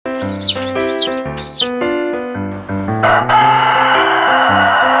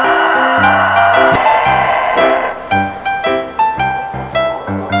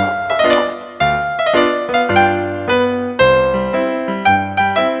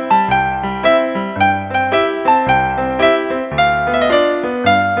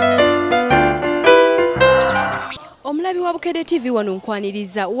Bukedde TV wano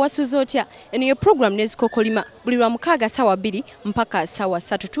nkwaniriza wasuze otya eno ye program Nezikookolima buli lwa mukaaga ssaawa 2 mpaka ssaawa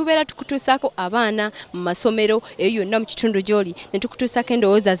 3 tubeera tukutuusaako abaana mu masomero eyo yonna mu kitundu gy'oli ne tukutuusaako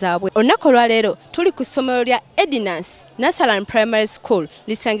endowooza zaabwe. Olunaku olwaleero tuli ku ssomero lya Edinance Nursery Primary School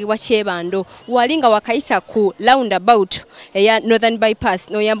lisangibwa Kyebando wali nga wakayisa ku roundabout eya Northern Bypass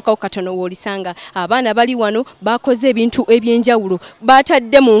n'oyambukawo katono w'olisanga abaana bali wano bakoze ebintu ebyenjawulo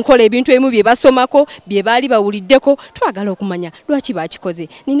batadde mu nkola ebintu ebimu bye basomako bye baali bawuliddeko twagala okumanya lwaki bakikoze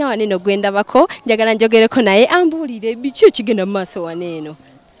nina waneno gwendabako njagala njogereko naye ambuulire biki ekigenda mu maaso waneeno.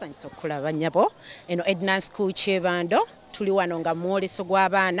 Tusanyusa okulaba nnyabo eno Edinance School Kyebando tuli wano nga mwoleso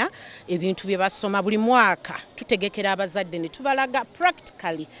gw'abaana ebintu bye basoma buli mwaka tutegekera abazadde ne tubalaga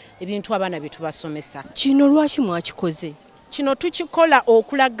practically ebintu abaana bye tubasomesa. Kino lwaki mwakikoze? Kino tukikola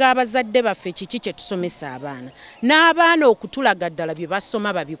okulaga abazadde baffe kiki kye tusomesa abaana n'abaana okutulaga ddala bye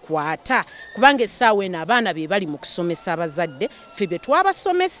basoma babikwata kubanga essaawa eno abaana be bali mu kusomesa abazadde ffe bye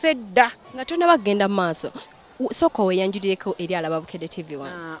twabasomesa edda. Nga tonna bagenda mu maaso soko weyanjulireko eri alaba Bukedde TV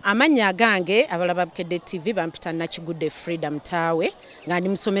wano. Amanya agange abalaba Bukedde TV bampita Nakigudde Freedom Tawe nga ndi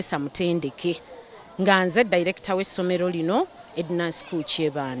musomesa mutendeke nga nze director w'essomero lino Edinance School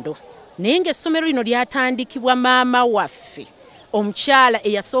Kyebando. Naye ng'essomero lino lyatandikibwa maama waffe omukyala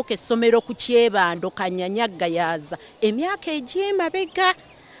eyasooka essomero ku Kyebando Kanyanyagga yaza emyaka egy'emabega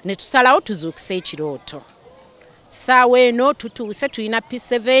ne tusalawo tuzuukise ekirooto. Ssaawa eno tutuuse tulina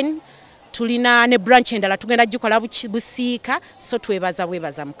P7 tulina ne branch endala tugenda gikola busiika so twebaza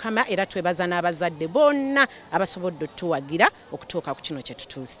Mukama era twebaza n'abazadde bonna abasobodde otuwagira okutuuka ku kino kye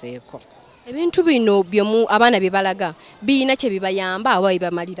tutuuseeko. Ebintu bino byomu abaana bye balaga biina kye bibayamba awa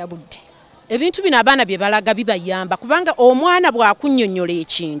bibamalira budde. Ebintu bino abaana bye balaga bibayamba kubanga omwana bw'akunnyonnyola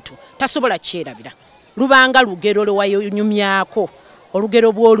ekintu tasobola kyerabira. Lubanga lugero lwayonyumyako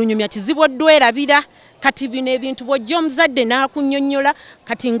olugero bw'olunyumya kizibu oddwerabira. Kati bino ebintu bw'ojja omuzadde n'akunnyonnyola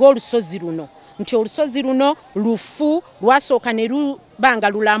kati ng'olusozi luno nti olusozi luno lufu lwasooka ne lubanga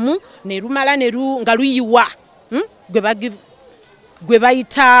lulamu ne lumala nga luyiwa gwe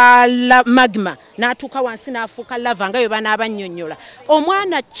bayita magma n'atuuka wansi n'afuuka lava nga bwe banaabannyonnyola.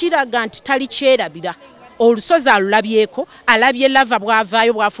 Omwana kiraga nti tali kyerabira olusozi alulabyeko alabye lava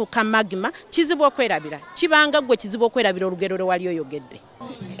bw'avaayo bw'afuuka magma kizibu okwerabira kibanga gwe kizibu okwerabira olugero lwe wali oyogedde.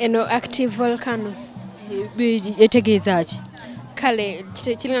 Eno active volcano etegeeza ki? Kale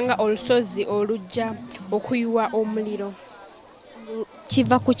kiringanga olusozi olujja okuyiwa omuliro.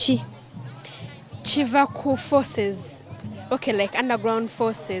 Kiva ku ki? Kiva ku forces. Okay, like underground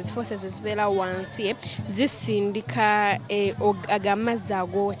forces ezibeera wansi zisindika amazzi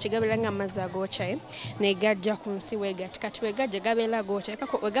agokya gabeera amazzi agokya negajja ku nsi weegati kati wegajja gabeera gokya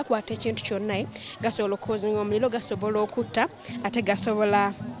wegakwata ekintu kyonna gasobola okukozinga omuliro gasobola okutta ate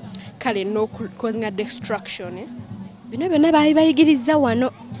gasobola kale n'okukozinga destruction. Bino byonna bayigiriza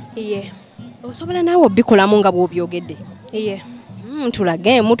wano. Iye. Osobola naawe obbikolamu nga bw'obyogedde? Iye.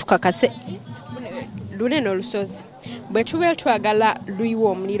 Tulageemu tukakase. Lunene olusozi bwe tubeera twagala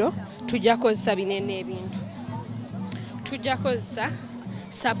luyiwa omuliro tujja kozesa binene ebintu. Tujja kozesa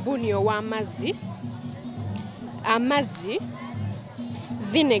sabbuuni ow'amazzi, amazzi,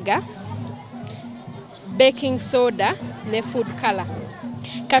 vinegar, baking soda ne food color.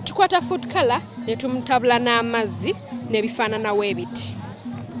 Katukwata food color ne tumutabula n'amazzi ne bifaananawo ebiti.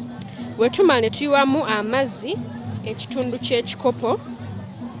 Bwe tumala ne tuyiwamu amazzi ekitundu ky'ekikopo.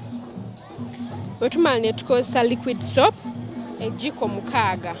 Bwe tumala ne tukozesa liquid soap ejjiko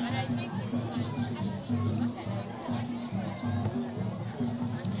 6.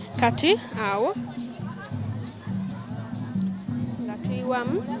 Kati awo nga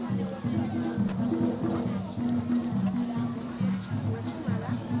tuyiwamu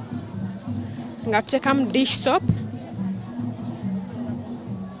nga tuteekamu dish soap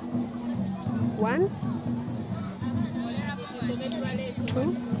 1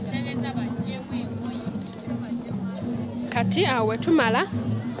 2 kati awo wetumala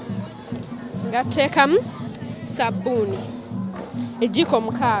nga tuteekamu sabbuuni ejjiko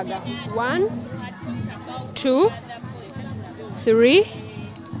 6 1 2 3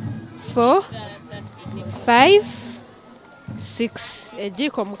 4 5 6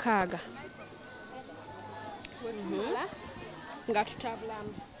 ejjiko 6 nga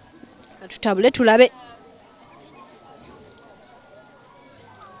tutabulamu. Tutabule tulabe.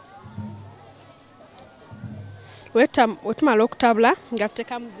 wetumala okutabula nga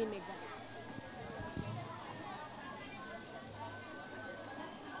tutekamu vinegar.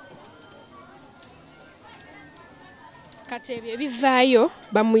 Kati ebyo ebivaayo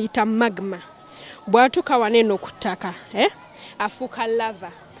bamuyita magma. Bwatuuka waneno ku ttaka afuuka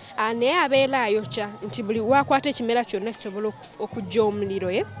lava. Naye abeera ayokya nti buli wakwata ekimera kyonna kisobola okujja omuliro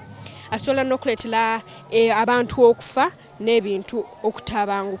asobola n'okuleetera abantu okufa n'ebintu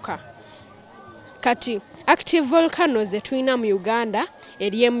okutabanguka. Kati active volcanoes tulina mu Uganda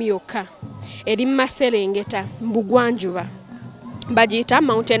eri emu yokka eri mu Maserengeta mu Bugwanjuba bagiyita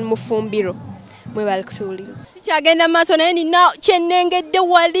Mountain Mufumbiro. Mwebale kutuwuliriza. Tukyagenda maaso naye nina kyennengedde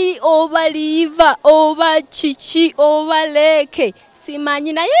wali oba liiva oba kiki oba leeke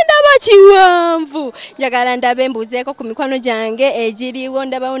simanyi naye ndaba kiwanvu. Njagala ndabe mbuuzeeko ku mikwano gyange egiriwo,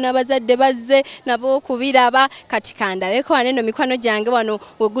 ndabawo n'abazadde bazze nabo okubiraba. Kati kandabeeko waneno mikwano gyange wano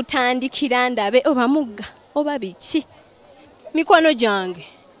we gutandikira, ndabe oba mugga oba biki mikwano gyange.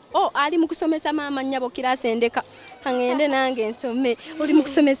 Ali mu kusomesa maama nnyabo kiraasi endeka. Kangende nange nsome. Oli mu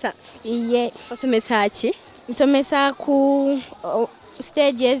kusomesa? Iye. Osomesa ki? Nsomesa ku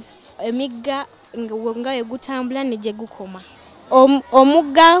stages emigga nga gutambula ne gye gukoma.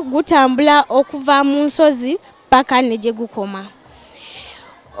 Omugga gutambula okuva mu nsozi paka ne gye gukoma.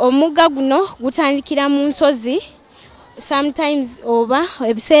 Omugga guno gutandikira mu nsozi sometimes oba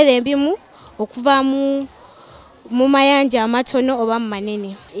ebiseera ebimu okuva mu mayanja amatono oba mu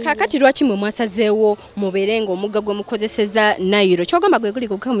manene. Kakati lwaki mwe mwasazeewo mubeere ng'omugga gwe mukozeseza Nile? Kyogamba gwe guli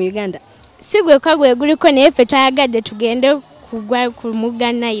kuka mu Uganda? Si gwekka gwe guliko naye ffe twayagadde tugende kugwa ku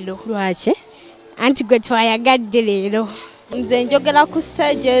mugga Nile. Lwaki? Anti gwe twayagadde leero. Nze njogera ku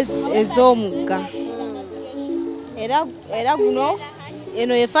stages ez'omugga. Era guno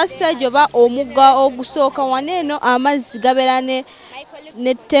eno ye first stage oba omugga ogusooka waneeno amazzi gabeera ne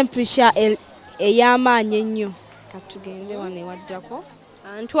temperature ey'amaanyi ennyo. Katugende wano ewaddako.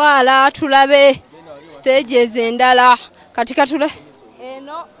 Antwala tulabe stages endala. Kati katule.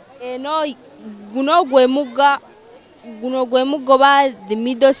 Eno guno gwe mugga oba the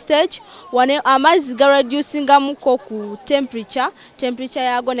middle stage. Wane amazzi gareducingamuko ku temperature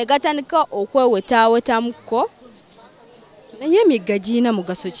yago ne gatandika okwewetaawetamuko. Naye emigga giyina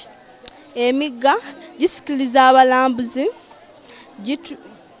mugaso ki? Emigga gisikiriza abalambuzi,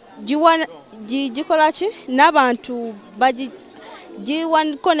 gikola ki n'abantu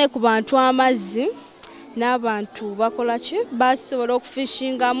giwaniko ne ku bantu amazzi n'abantu bakola ki basobola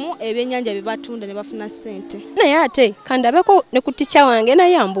okufishingamu ebyennyanja bye batunda ne bafuna ssente. Naye ate kandabeko ne ku ticca wange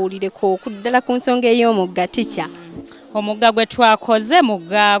naye ambuulireko okuddala ku nsonga ey'omugga ticca. Omugga gwe twakoze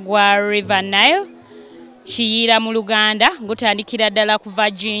mugga gwa River Nile kiyiira mu Luganda gutandikira ddala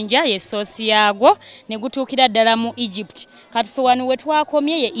kuva Jinja ye soosi yaagwo ne gutuukira ddala mu Egypt. Kati ffe wano we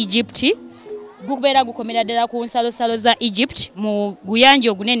twakomye ye Egypt gubeera gukomera ddala ku nsalosalo za Egypt mu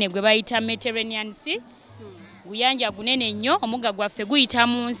guyanja ogunene gwe bayita Mediterranean Sea. Guyanja gunene nnyo. Omugga gwaffe guyita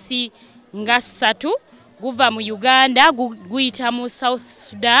mu nsi nga 3 guva mu Uganda guyita mu South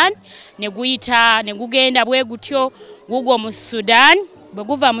Sudan ne gugenda bwe gutyo gugwa mu Sudan. Bwe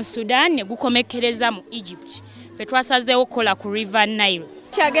guva mu Sudan ne gukomekereza mu Egypt. Ffe twasazeewo kukola ku River Nile.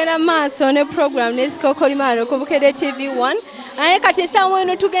 Kyagenda maaso ne program Nezikookolima ku Bukedde TV1. Aye kati essaawa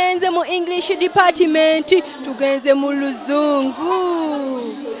eno tugenze mu English department, tugenze mu Luzungu.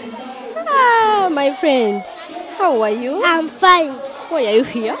 My friend, how are you? I'm fine. Why are you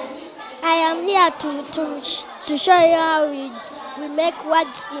here? I am here to show you how we make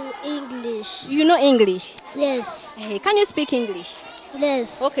words in English. You know English? Yes. Hey, can you speak English?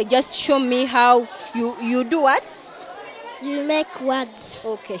 Yes. Okay, just show me how you do what? You make words.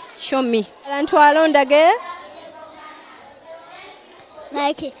 Okay, show me. Antwala ondage.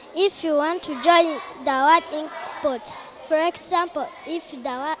 Like if you want to join the word ink pot, for example, if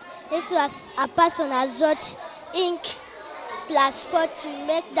a person has got ink plus pot, you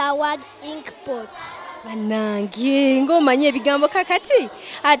make the word ink pot. Banange ng'omanyi ebigambo kakati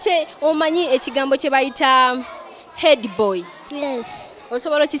ate omanyi ekigambo kye bayita head boy. Yes.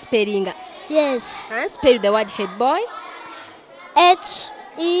 Osobola okispelinga? Yes. Spell the word head boy.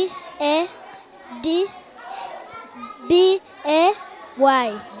 H-E-A-D-B-A-Y.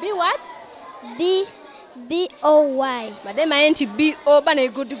 Be what? B-O-Y. Madam ain't B-O bana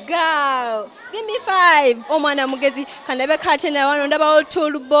good girl. Give me 5. Omwana mugezi kandabe katenda wano ndaba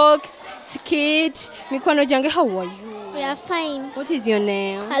toolbox, skit, mikwano jange. How are you? We are fine. What is your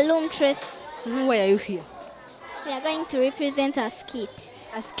name? Alum Trace. Why are you here? We are going to represent a skit.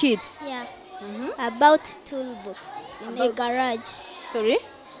 A skit? Yeah. About toolbox in a garage. Sorry?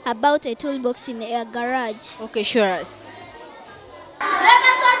 About a toolbox in a garage. Okay, show us. Let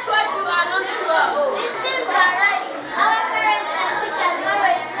us touch what you are not sure of. It seems right.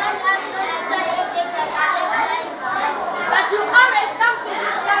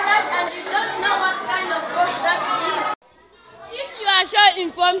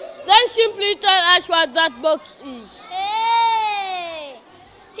 informed, then simply tell us what that box is. Hey!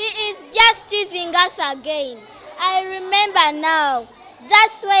 He is just teasing us again. I remember now.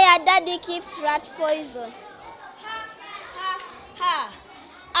 That's where your daddy keeps rat poison. Ha!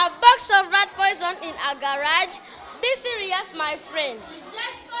 A box of rat poison in a garage? Be serious, my friend. You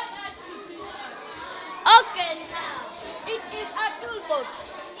just got us to tease us. Okay, now. It is a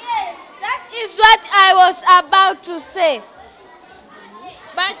toolbox. Yes, that is what I was about to say.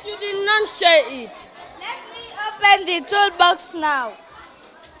 But you did not say it. Let me open the toolbox now.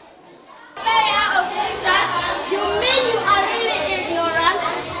 Pair of scissors. You mean you are really ignorant?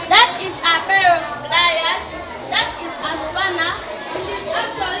 That is a pair of pliers. That is a spanner. You should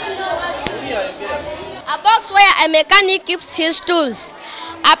actually know what it is. A box where a mechanic keeps his tools.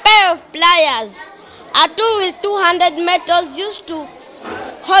 A pair of pliers. A tool with 200 metals used to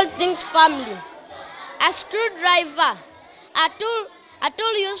hold things firmly. A screwdriver. A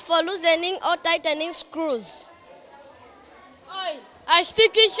tool used for loosening or tightening screws. Oil. A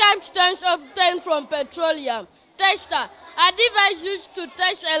sticky substance obtained from petroleum. Tester. A device used to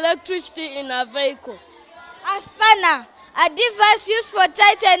test electricity in a vehicle. A spanner. A device used for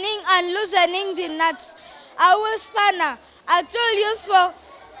tightening and loosening the nuts. A wheel spanner. A tool used for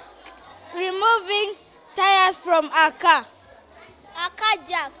removing tires from a car. A car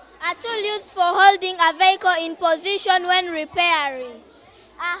jack. A tool used for holding a vehicle in position when repairing.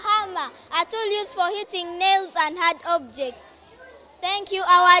 A hammer. A tool used for hitting nails and hard objects. Thank you,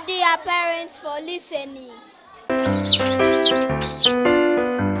 our dear parents, for listening.